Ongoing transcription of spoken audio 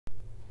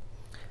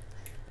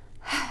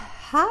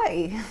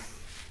Hi.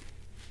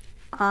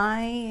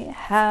 I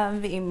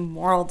have a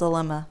moral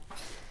dilemma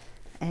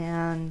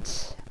and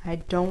I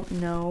don't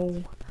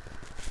know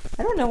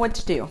what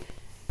to do.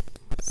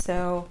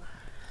 So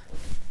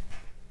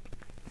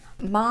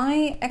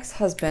my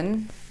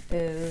ex-husband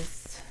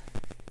is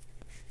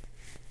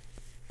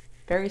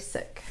very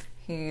sick.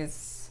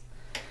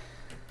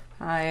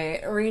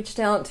 I reached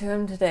out to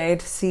him today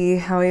to see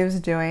how he was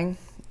doing.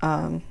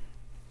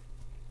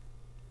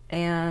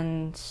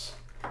 And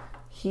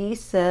he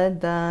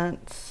said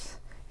that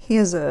he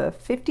has a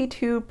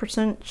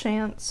 52%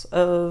 chance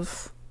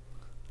of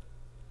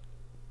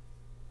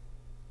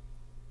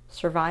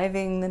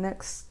surviving the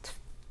next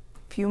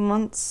few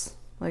months.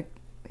 Like,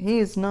 he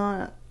is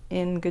not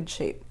in good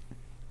shape.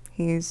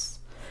 He's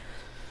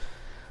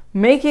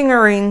making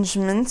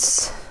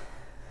arrangements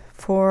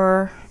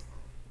for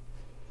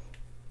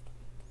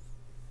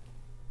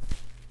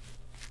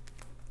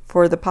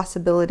the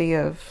possibility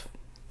of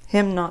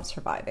him not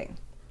surviving.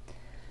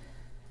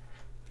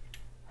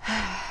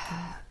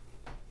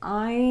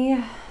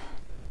 I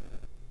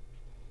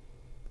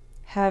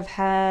have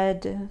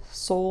had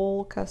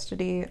sole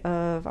custody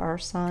of our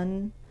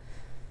son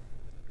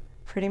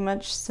pretty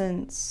much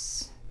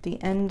since the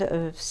end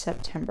of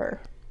September,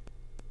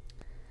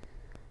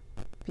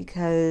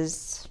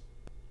 because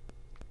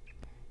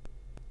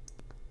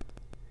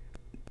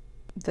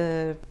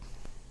the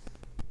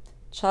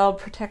Child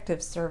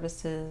Protective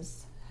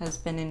Services has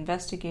been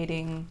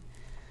investigating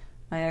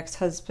my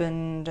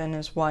ex-husband and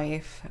his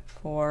wife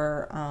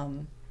for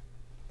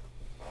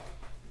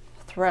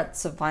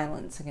threats of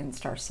violence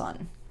against our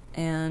son.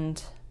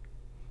 And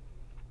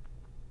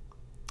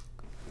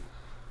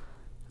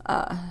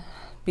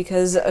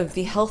because of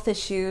the health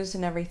issues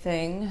and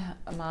everything,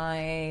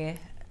 my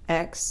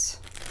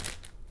ex-husband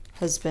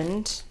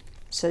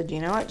said, you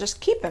know what, just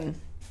keep him.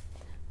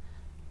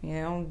 You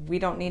know, we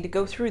don't need to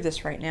go through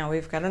this right now.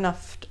 We've got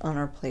enough on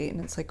our plate.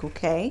 And it's like,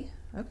 okay.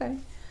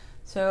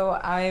 So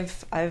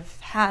I've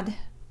had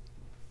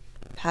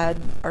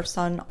our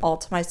son all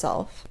to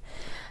myself,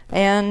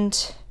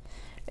 and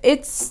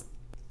it's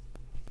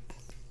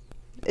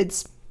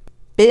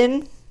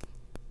been,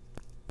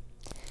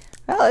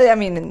 well, I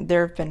mean,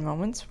 there have been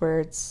moments where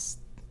it's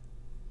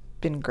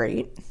been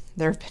great.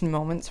 There have been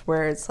moments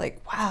where it's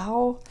like,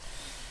 wow,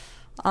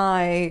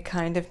 I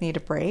kind of need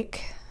a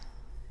break.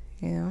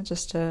 You know,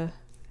 just a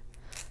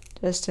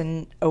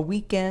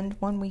weekend,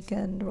 one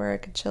weekend where I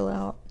could chill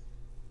out,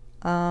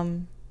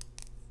 and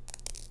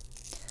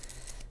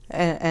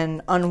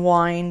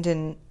unwind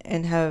and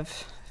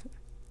have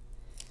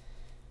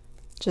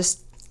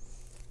just,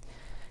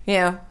 you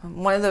know,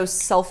 one of those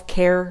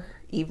self-care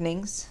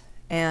evenings.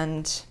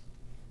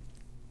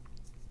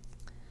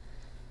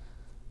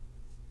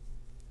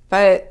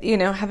 But, you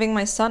know, having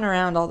my son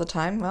around all the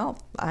time, well,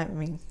 I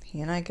mean, he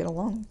and I get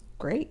along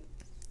great.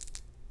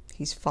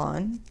 He's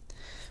fun.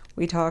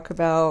 We talk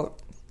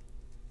about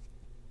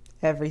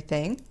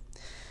everything.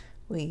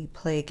 We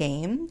play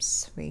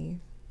games. We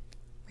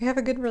have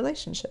a good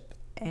relationship.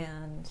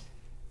 And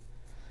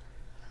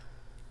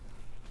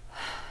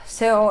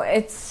so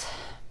it's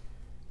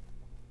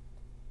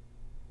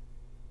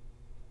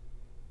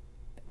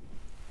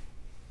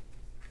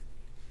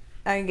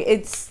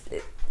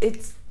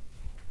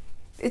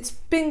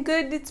been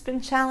good. It's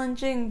been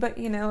challenging, but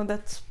you know,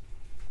 that's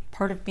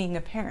part of being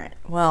a parent.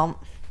 Well,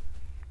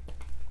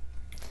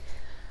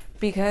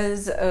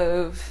 because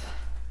of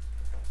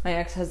my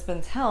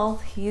ex-husband's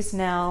health, he's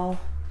now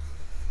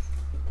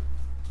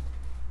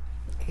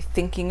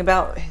thinking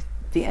about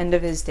the end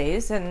of his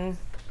days. And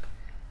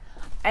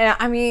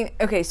I mean,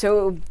 okay,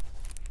 so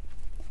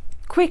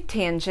quick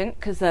tangent,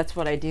 because that's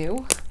what I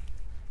do.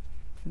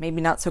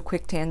 Maybe not so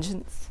quick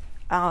tangents.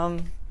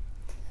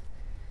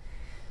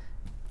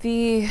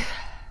 This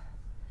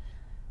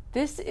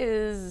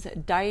is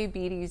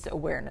Diabetes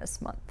Awareness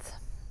Month.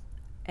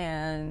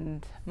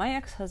 And my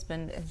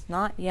ex-husband is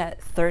not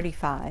yet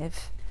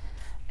 35,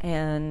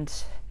 and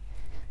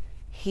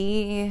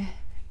he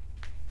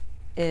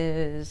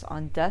is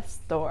on death's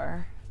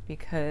door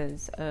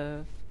because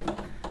of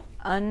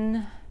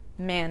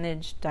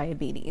unmanaged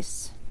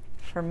diabetes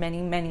for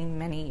many, many,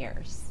 many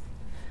years.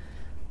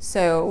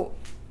 So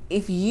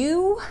if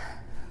you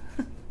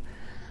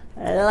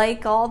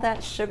like all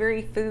that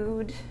sugary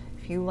food,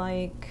 if you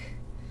like,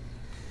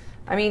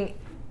 I mean,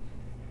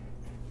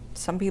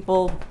 some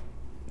people,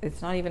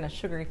 it's not even a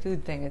sugary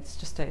food thing. It's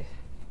just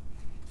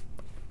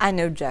I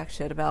know jack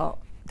shit about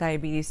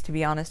diabetes, to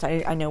be honest.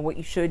 I know what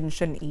you should and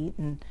shouldn't eat.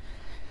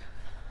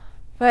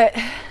 But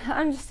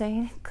I'm just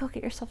saying, go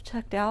get yourself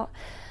checked out.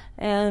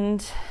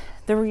 And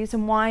the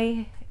reason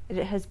why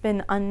it has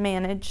been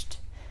unmanaged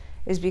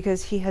is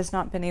because he has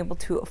not been able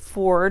to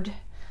afford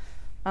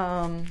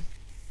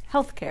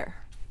health care.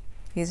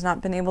 He's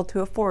not been able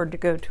to afford to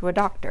go to a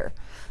doctor.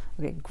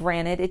 Okay,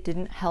 granted, it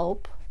didn't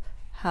help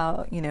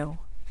how, you know,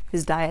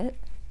 his diet.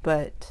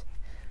 But,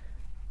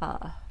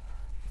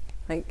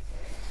 like,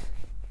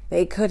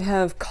 they could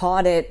have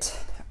caught it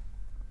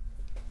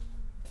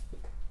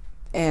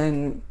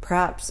and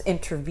perhaps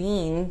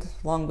intervened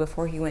long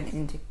before he went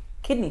into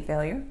kidney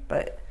failure,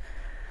 but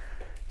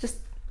just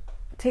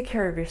take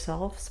care of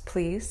yourselves,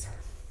 please.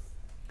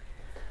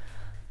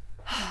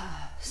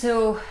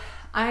 So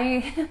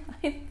I'm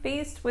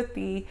faced with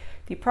the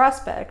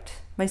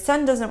prospect. My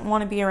son doesn't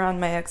want to be around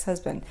my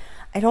ex-husband.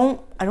 I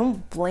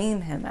don't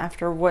blame him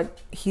after what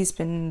he's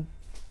been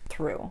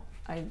through.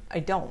 I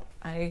don't.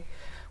 I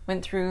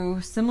went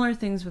through similar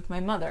things with my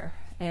mother,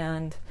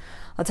 and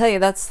I'll tell you,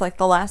 that's like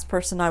the last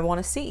person I want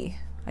to see.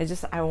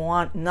 I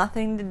want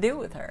nothing to do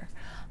with her.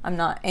 I'm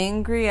not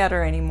angry at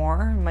her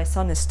anymore. My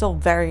son is still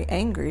very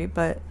angry,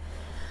 but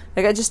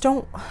like I just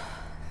don't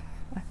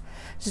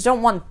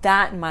want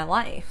that in my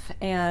life.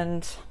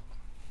 And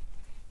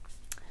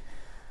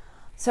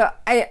so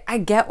I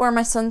get where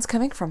my son's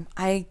coming from.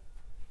 I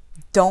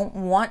don't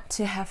want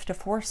to have to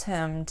force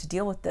him to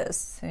deal with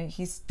this.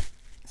 He's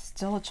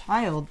still a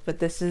child, but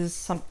this is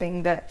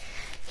something that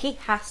he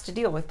has to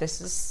deal with.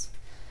 This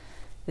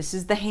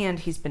is the hand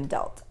he's been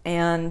dealt.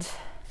 And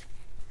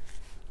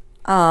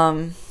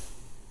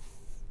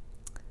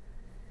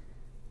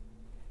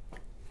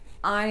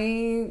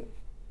I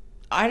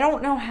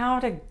don't know how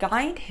to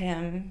guide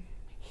him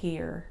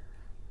here.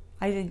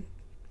 I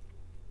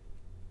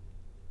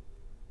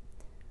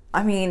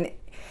mean,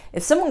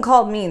 if someone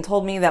called me and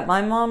told me that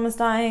my mom was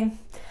dying,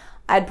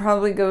 I'd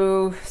probably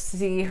go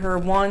see her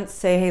once,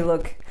 say, hey,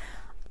 look,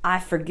 I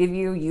forgive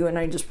you. You and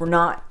I just were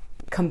not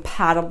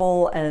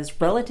compatible as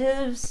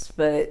relatives,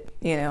 but,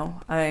 you know,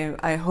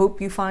 I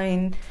hope you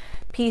find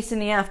peace in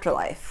the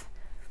afterlife.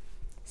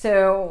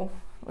 So,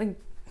 like,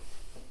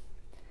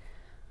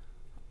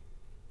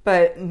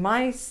 but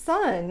my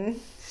son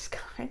is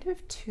kind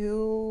of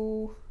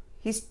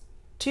he's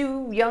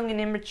too young and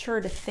immature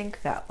to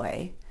think that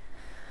way.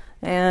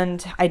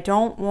 And I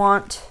don't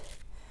want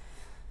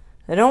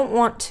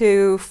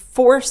to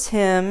force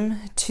him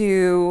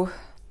to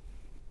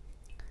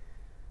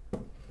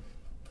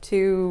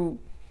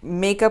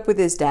make up with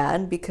his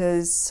dad,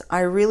 because I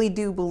really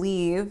do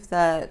believe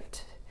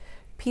that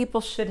people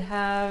should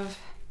have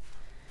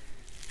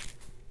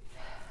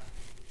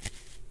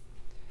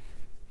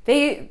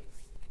they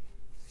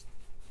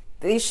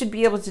should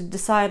be able to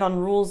decide on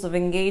rules of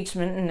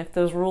engagement, and if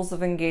those rules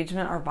of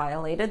engagement are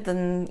violated,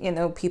 then, you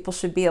know, people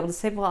should be able to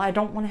say, well, I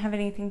don't want to have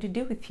anything to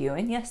do with you.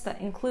 And yes, that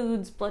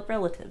includes blood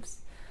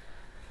relatives.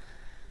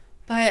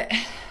 But,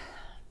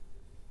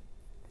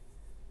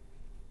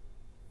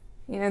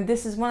 you know,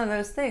 this is one of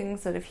those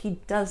things that if he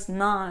does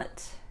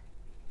not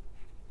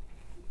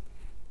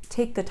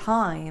take the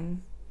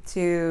time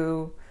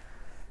to,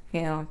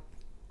 you know,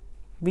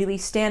 really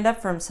stand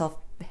up for himself,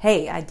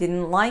 hey, I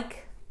didn't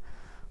like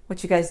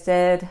what you guys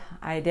did.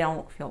 I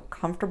don't feel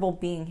comfortable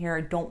being here.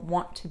 I don't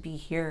want to be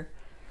here,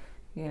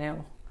 you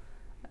know.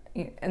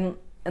 And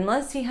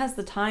unless he has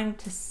the time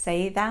to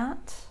say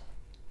that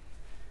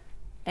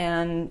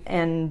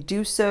and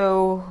do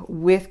so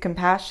with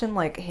compassion,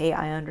 like, hey,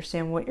 I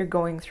understand what you're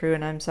going through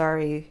and I'm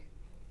sorry.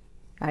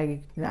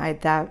 I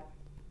that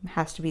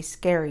has to be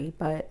scary,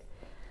 but,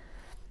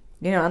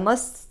 you know,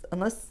 unless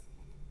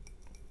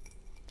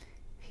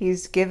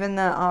he's given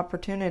the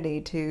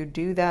opportunity to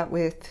do that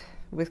with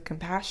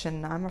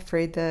compassion, I'm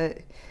afraid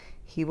that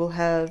he will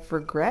have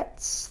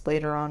regrets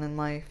later on in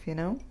life, you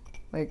know?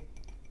 Like,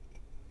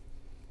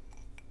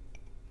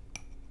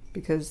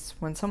 because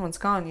when someone's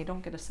gone, you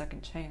don't get a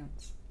second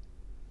chance.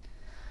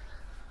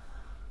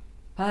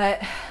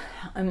 But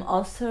I'm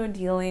also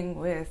dealing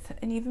with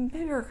an even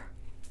bigger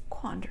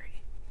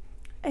quandary.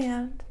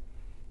 And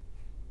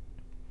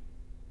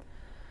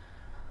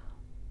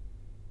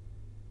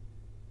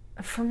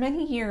for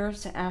many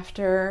years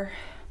after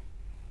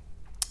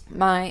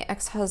my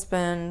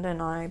ex-husband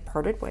and I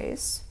parted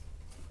ways,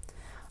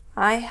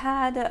 I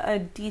had a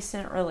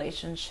decent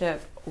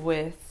relationship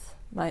with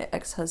my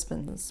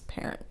ex-husband's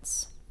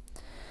parents.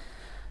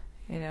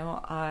 You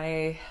know,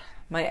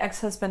 my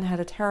ex-husband had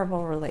a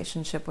terrible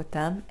relationship with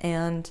them,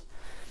 and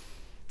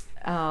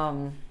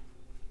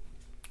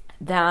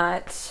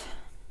that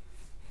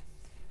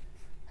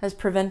has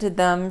prevented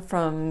them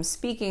from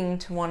speaking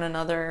to one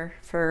another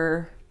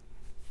for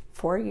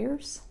 4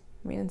 years.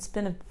 I mean, it's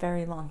been a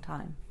very long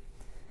time.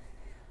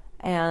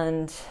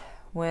 And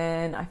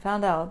when I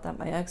found out that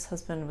my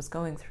ex-husband was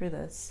going through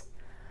this,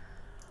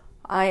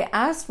 I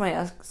asked my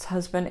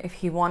ex-husband if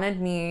he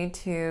wanted me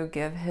to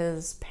give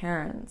his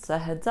parents a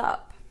heads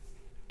up.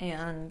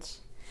 And,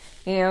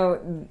 you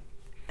know,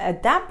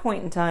 at that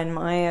point in time,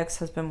 my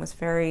ex-husband was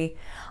very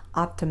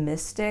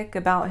optimistic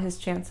about his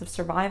chance of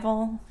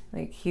survival.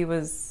 Like, he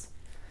was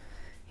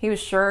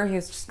sure he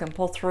was just going to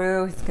pull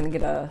through. He's going to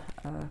get a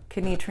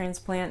kidney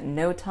transplant in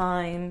no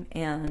time.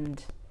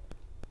 And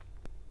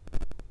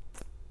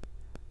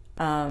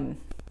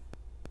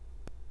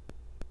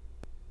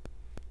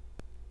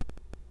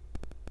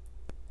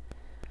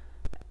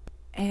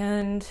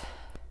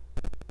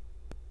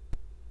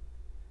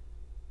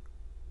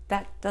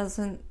that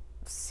doesn't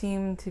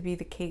seem to be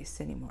the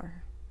case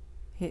anymore.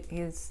 He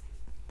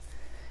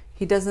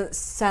doesn't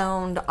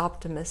sound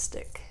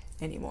optimistic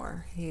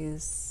anymore.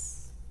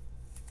 He's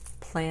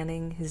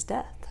planning his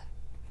death,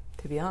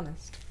 to be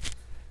honest.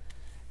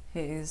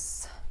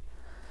 He's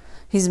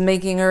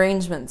making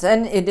arrangements,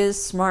 and it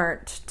is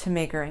smart to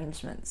make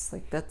arrangements.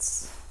 Like,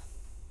 that's...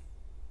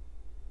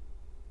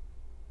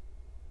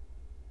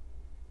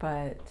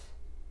 But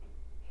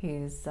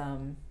he's,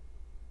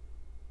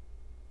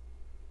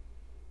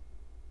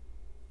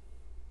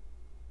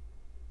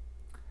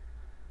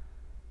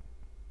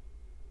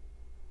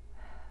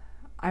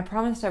 I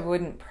promised I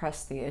wouldn't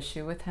press the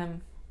issue with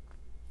him,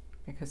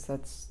 because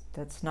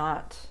that's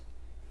not...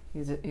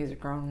 He's a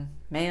grown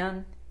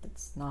man.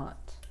 It's not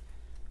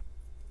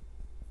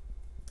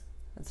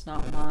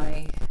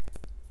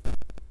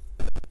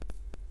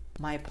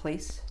my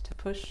place to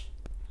push.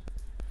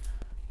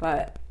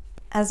 But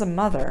as a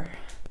mother,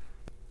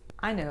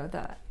 I know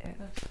that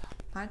if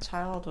my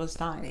child was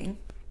dying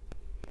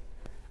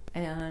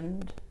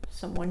and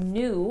someone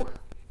knew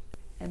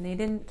and they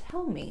didn't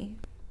tell me,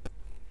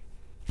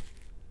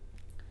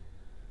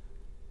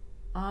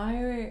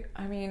 I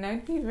mean,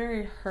 I'd be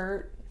very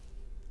hurt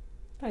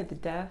by the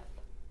death,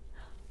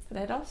 but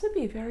I'd also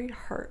be very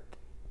hurt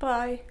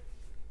by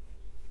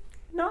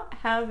not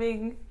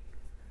having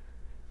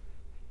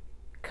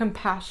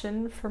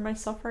compassion for my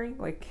suffering.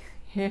 Like,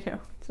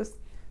 just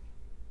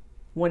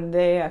one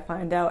day I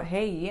find out,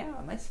 hey,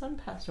 yeah, my son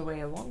passed away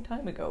a long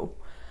time ago.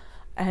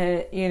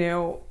 And,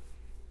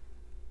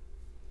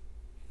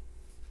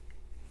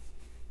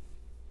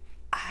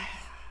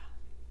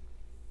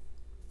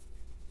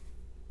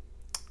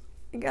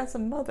 as a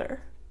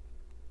mother,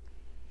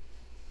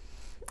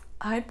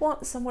 I'd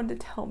want someone to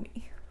tell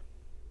me.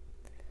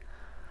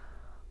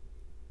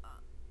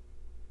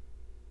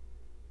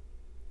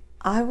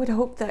 I would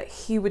hope that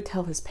he would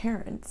tell his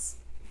parents,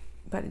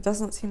 but it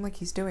doesn't seem like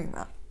he's doing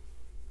that.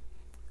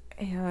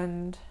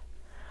 And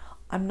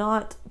I'm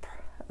not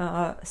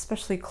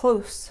especially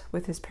close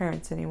with his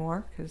parents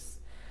anymore, because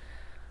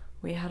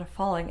we had a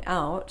falling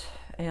out,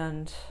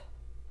 and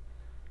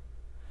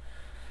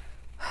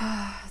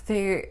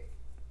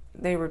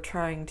they were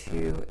trying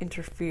to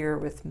interfere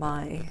with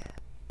my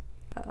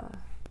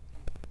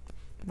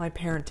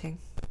parenting,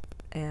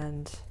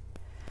 and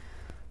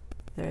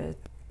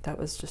that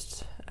was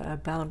just a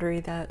boundary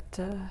that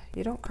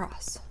you don't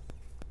cross.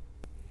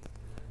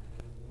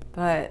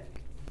 But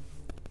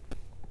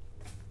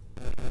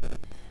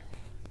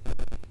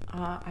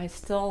I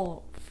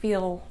still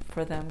feel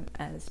for them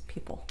as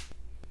people,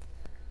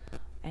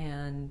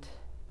 and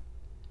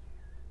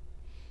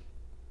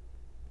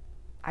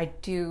I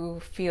do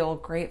feel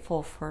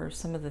grateful for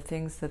some of the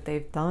things that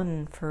they've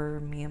done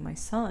for me and my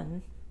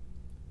son.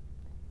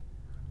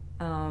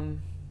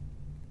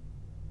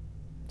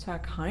 So I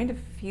kind of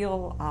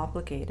feel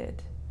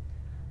obligated,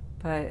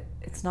 but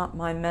it's not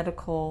my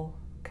medical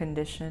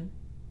condition.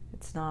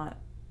 It's not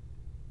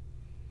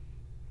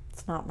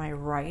my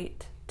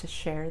right to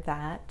share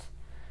that.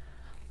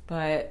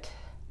 But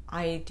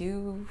I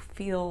do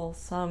feel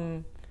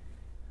some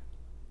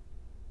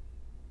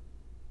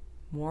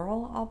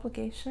moral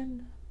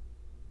obligation.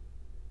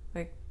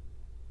 Like,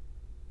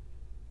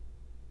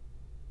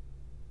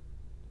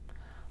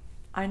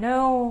 I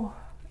know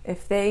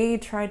if they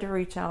tried to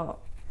reach out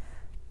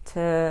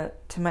to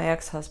my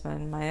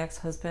ex-husband,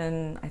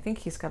 I think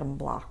he's got him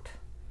blocked.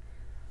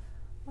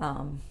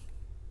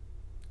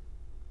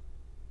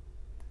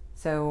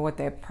 So what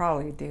they'd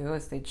probably do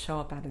is they'd show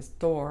up at his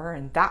door,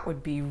 and that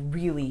would be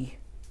really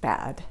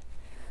bad.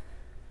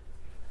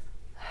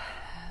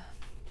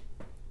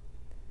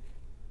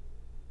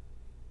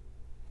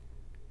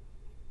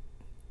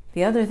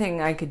 The other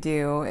thing I could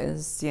do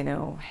is,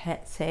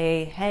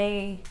 say,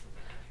 hey,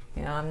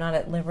 I'm not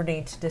at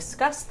liberty to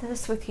discuss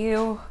this with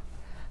you,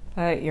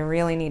 but you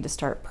really need to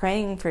start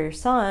praying for your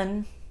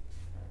son.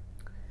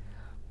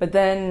 But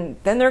then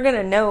they're going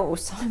to know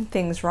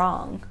something's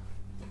wrong.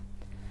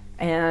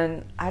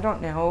 And I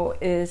don't know,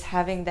 is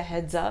having the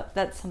heads up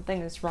that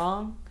something is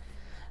wrong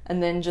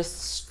and then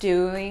just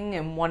stewing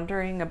and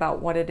wondering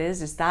about what it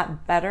is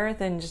that better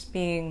than just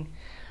being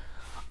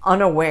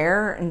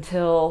unaware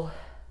until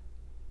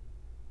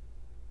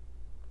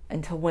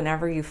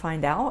whenever you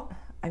find out?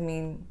 I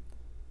mean,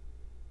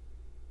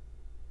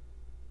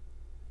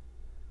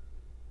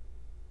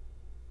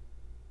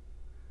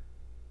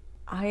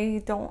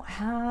 I don't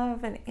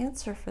have an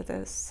answer for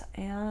this,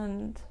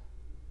 and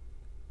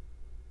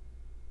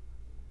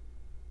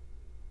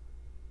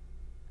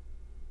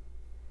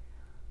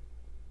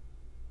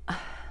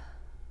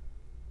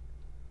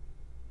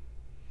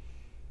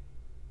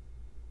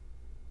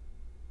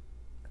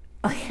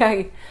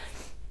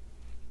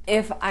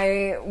if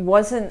I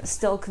wasn't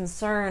still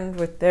concerned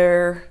with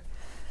their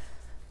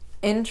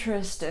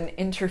interest in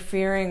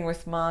interfering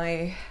with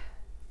my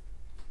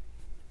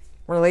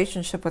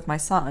relationship with my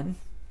son,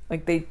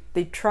 like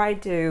they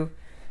tried to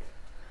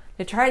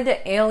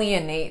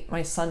alienate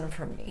my son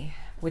from me,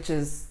 which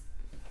is,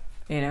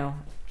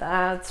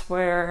 that's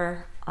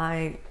where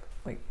I'm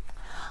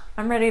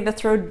ready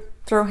to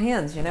throw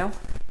hands,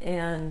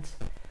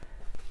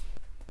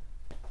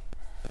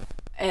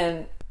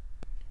 and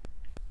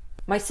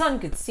my son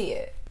could see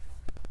it,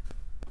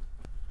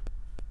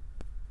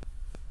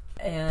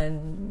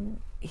 and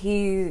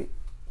he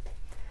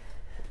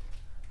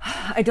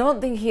I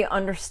don't think he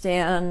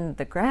understand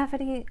the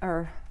gravity,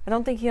 or I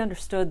don't think he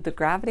understood the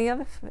gravity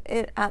of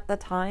it at the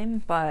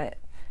time, but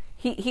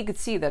he could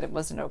see that it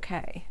wasn't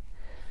okay.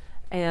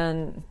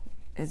 And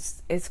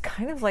it's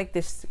kind of like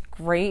this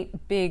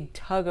great big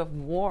tug of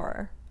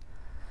war.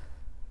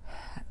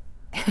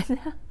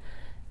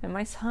 And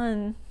my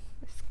son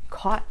is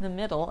caught in the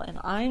middle, and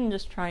I'm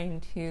just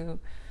trying to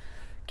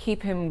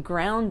keep him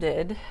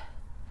grounded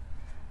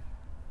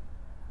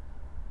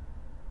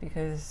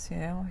because, you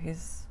know,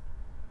 he's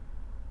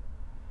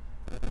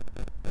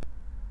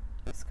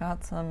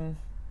got some,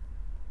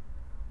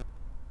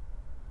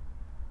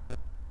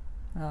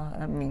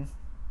 I mean,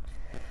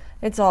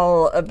 it's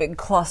all a big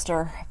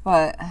cluster,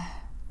 but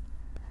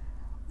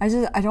I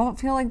don't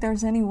feel like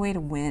there's any way to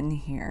win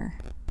here.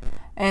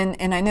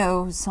 And I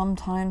know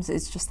sometimes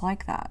it's just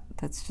like that.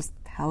 That's just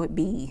how it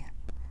be,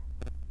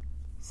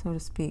 so to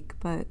speak.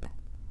 But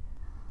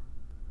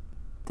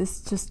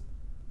this just,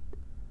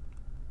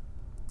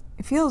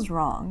 it feels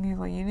wrong.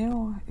 You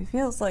know, it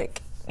feels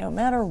like no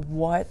matter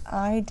what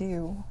I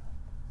do,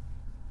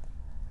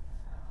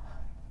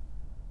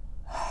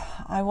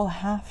 I will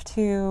have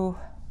to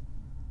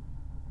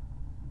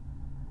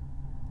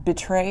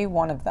betray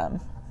one of them.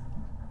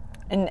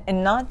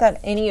 And not that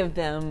any of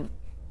them,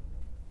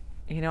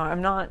 you know,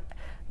 I'm not,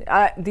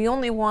 the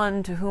only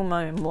one to whom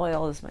I'm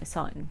loyal is my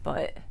son,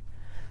 but,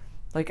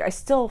 like, I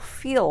still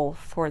feel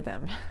for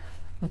them.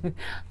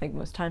 Like,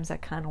 most times I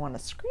kind of want to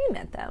scream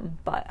at them,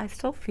 but I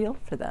still feel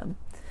for them.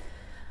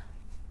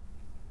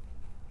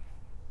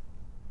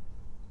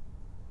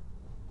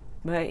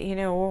 But, you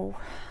know,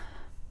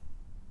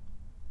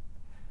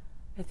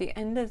 at the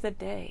end of the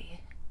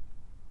day,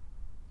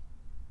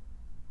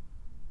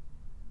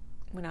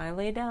 when I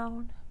lay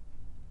down,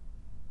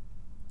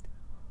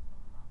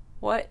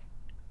 what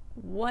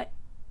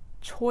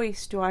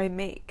choice do I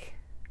make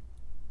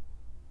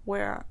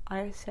where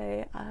I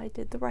say I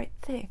did the right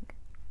thing?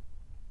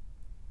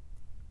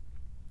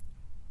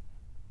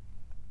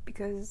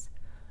 Because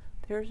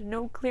there's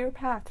no clear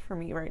path for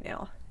me right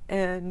now.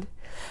 And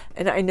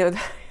I know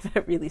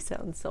that really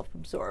sounds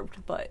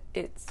self-absorbed, but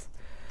it's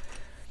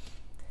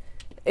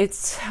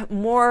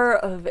more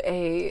of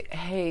a,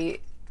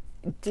 hey,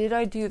 did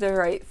I do the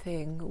right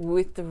thing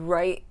with the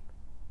right,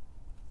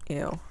 you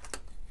know,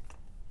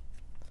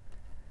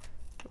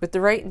 with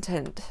the right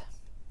intent?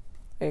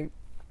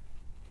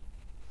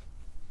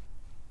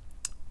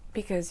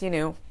 Because, you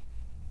know,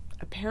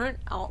 a parent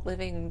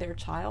outliving their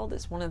child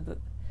is one of the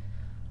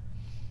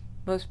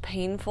most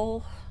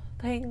painful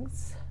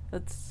things.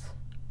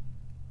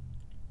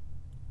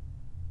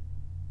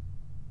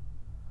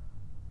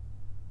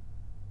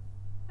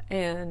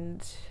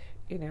 And,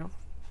 you know,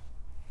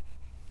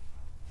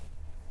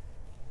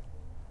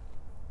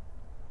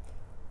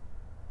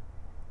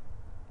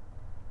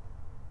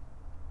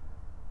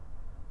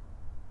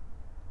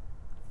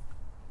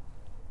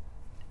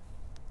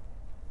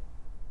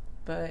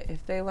 but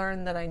if they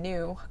learn that I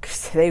knew,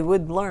 because they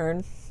would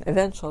learn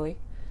eventually,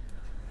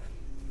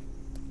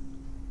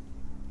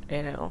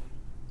 you know,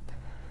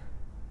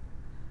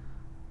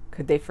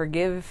 could they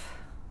forgive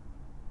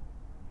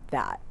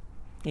that?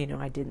 You know,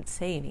 I didn't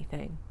say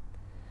anything.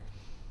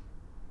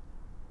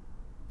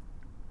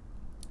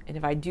 And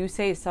if I do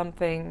say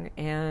something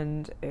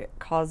and it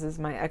causes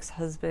my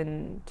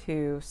ex-husband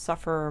to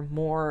suffer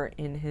more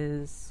in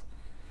his,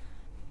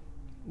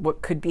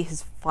 what could be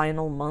his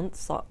final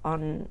months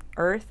on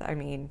Earth, I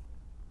mean,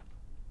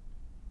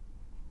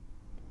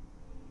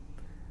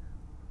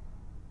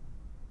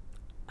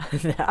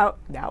 that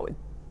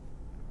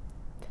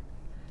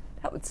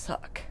would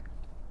suck.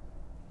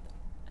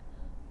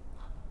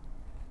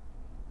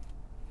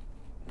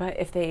 But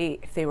if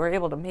they were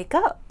able to make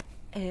up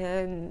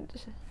and,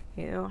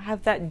 you know,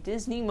 have that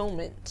Disney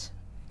moment,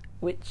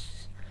 which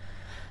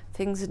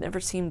things never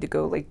seem to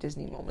go like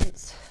Disney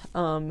moments,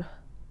 you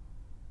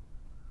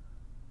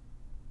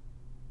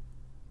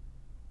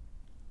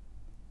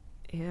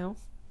know,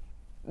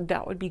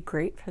 that would be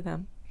great for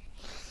them.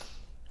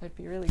 That'd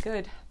be really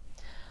good.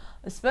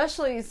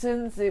 Especially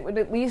since it would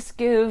at least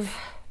give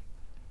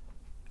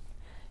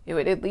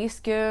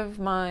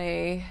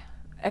my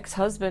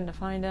ex-husband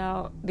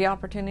the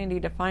opportunity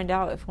to find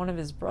out if one of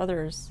his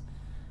brothers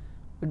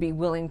would be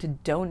willing to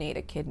donate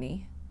a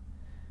kidney.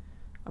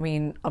 I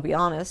mean, I'll be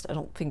honest, I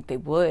don't think they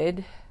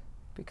would,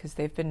 because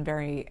they've been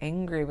very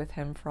angry with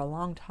him for a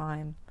long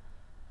time.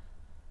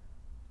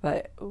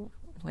 But,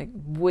 like,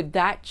 would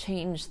that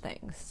change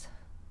things?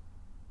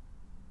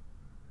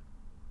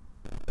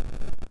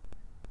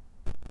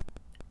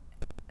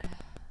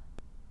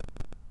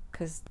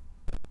 Because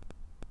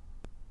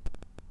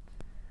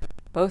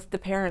both the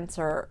parents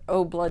are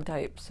O blood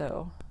type,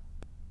 so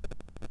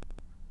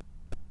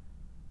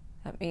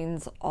that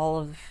means all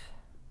of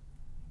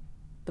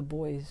the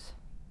boys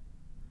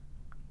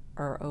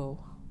are O.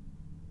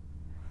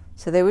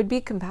 So they would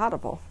be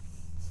compatible.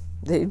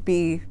 That would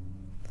be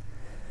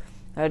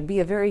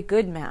a very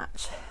good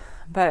match.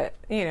 But,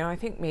 you know, I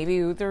think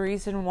maybe the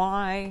reason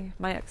why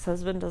my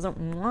ex-husband doesn't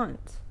want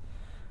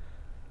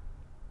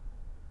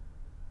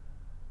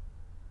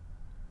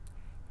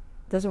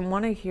doesn't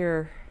want to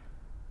hear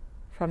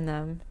from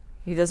them.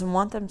 He doesn't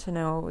want them to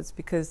know. It's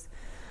because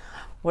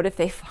what if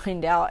they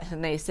find out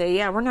and they say,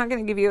 yeah, we're not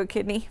going to give you a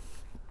kidney?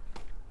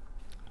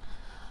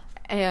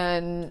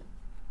 And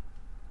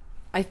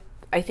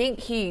I think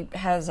he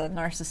has a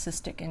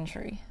narcissistic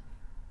injury.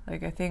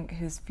 Like, I think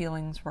his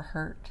feelings were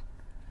hurt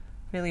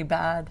really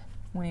bad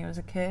when he was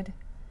a kid.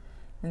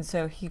 And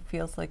so he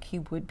feels like he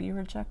would be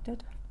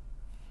rejected.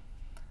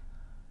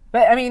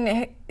 But, I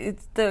mean,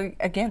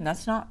 again,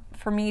 that's not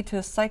for me to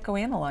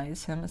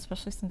psychoanalyze him,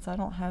 especially since I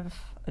don't have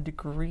a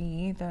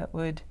degree that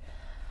would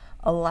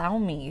allow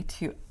me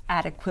to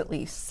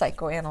adequately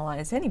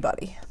psychoanalyze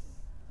anybody.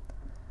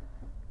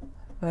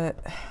 But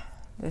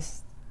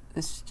this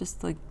is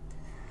just like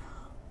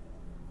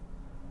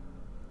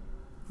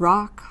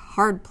rock,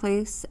 hard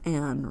place,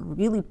 and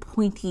really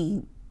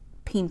pointy,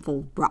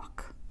 painful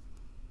rock.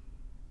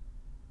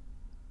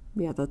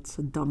 Yeah, that's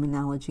a dumb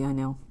analogy, I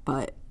know,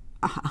 but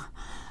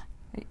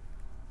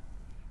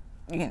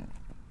again,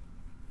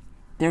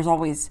 there's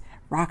always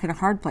rock in a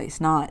hard place,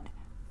 not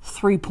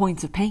 3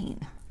 points of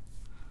pain.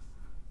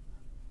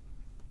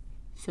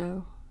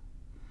 So,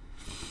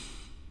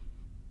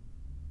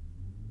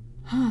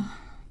 how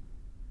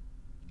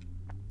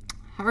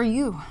are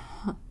you?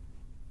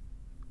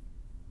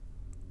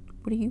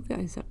 What are you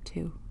guys up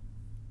to?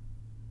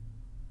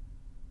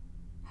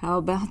 How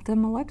about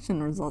them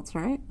election results,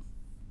 right?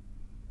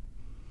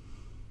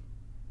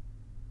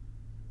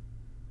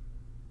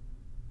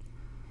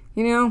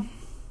 You know,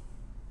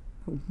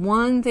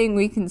 one thing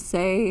we can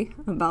say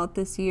about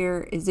this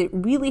year is it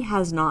really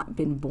has not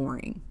been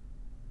boring.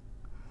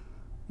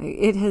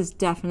 It has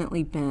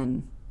definitely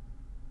been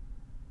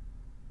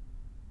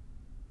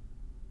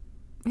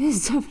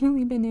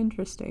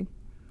interesting.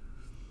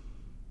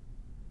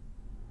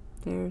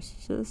 There's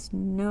just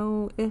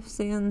no ifs,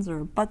 ands,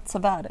 or buts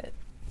about it.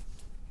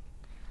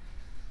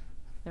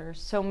 There are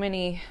so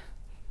many...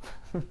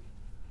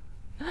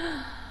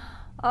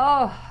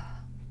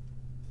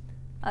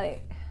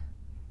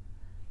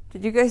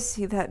 Did you guys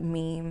see that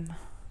meme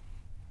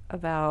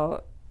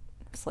about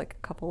it's like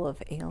a couple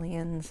of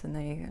aliens and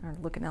they are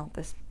looking out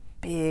this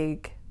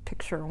big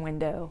picture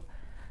window,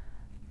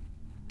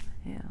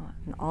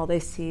 and all they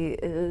see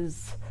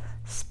is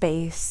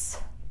space,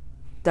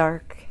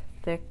 dark,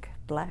 thick,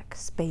 black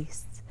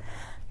space,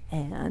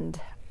 and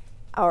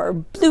our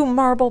blue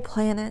marble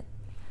planet.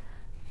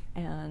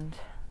 And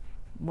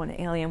one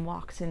alien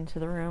walks into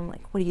the room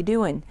like, what are you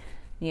doing?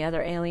 The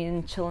other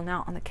alien chilling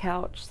out on the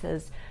couch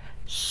says,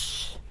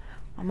 shh,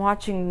 I'm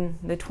watching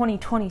the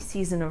 2020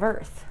 season of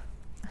Earth.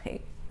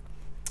 Like,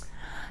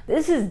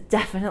 this has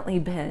definitely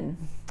been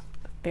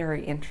a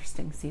very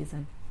interesting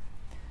season.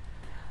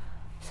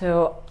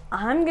 So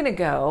I'm going to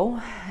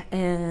go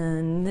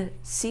and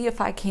see if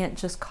I can't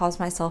just cause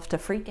myself to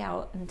freak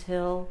out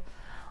until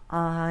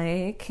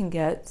I can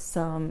get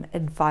some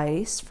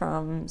advice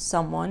from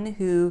someone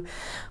who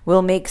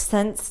will make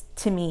sense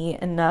to me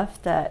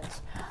enough that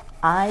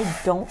I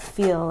don't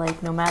feel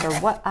like no matter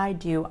what I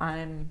do,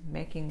 I'm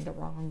making the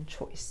wrong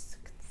choice.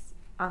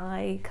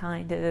 I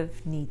kind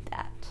of need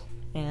that.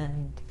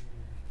 And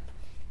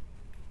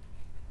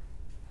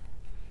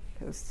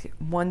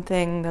one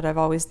thing that I've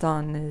always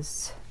done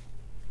is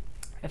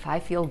if I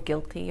feel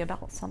guilty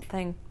about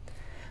something,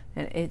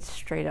 and it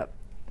straight up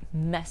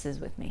messes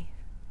with me.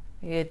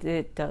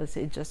 It does.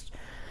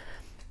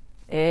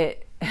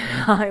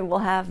 I will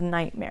have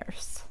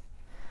nightmares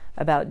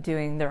about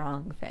doing the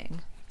wrong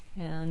thing.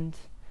 And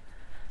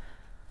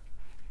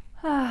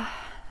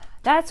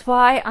that's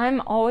why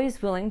I'm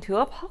always willing to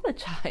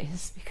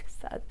apologize,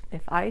 because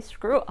if I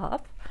screw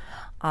up,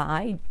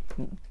 I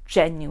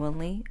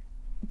genuinely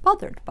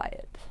bothered by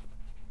it.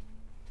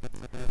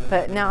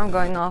 But now I'm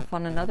going off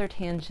on another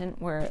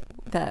tangent where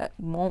that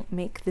won't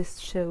make this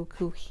show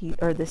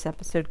this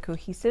episode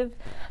cohesive.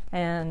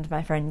 And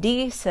my friend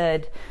Dee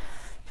said,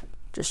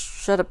 just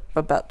shut up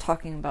about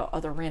talking about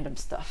other random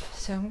stuff.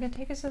 So I'm going to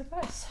take his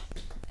advice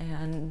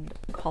and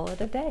call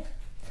it a day.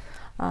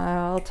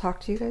 I'll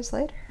talk to you guys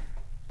later.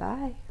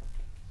 Bye.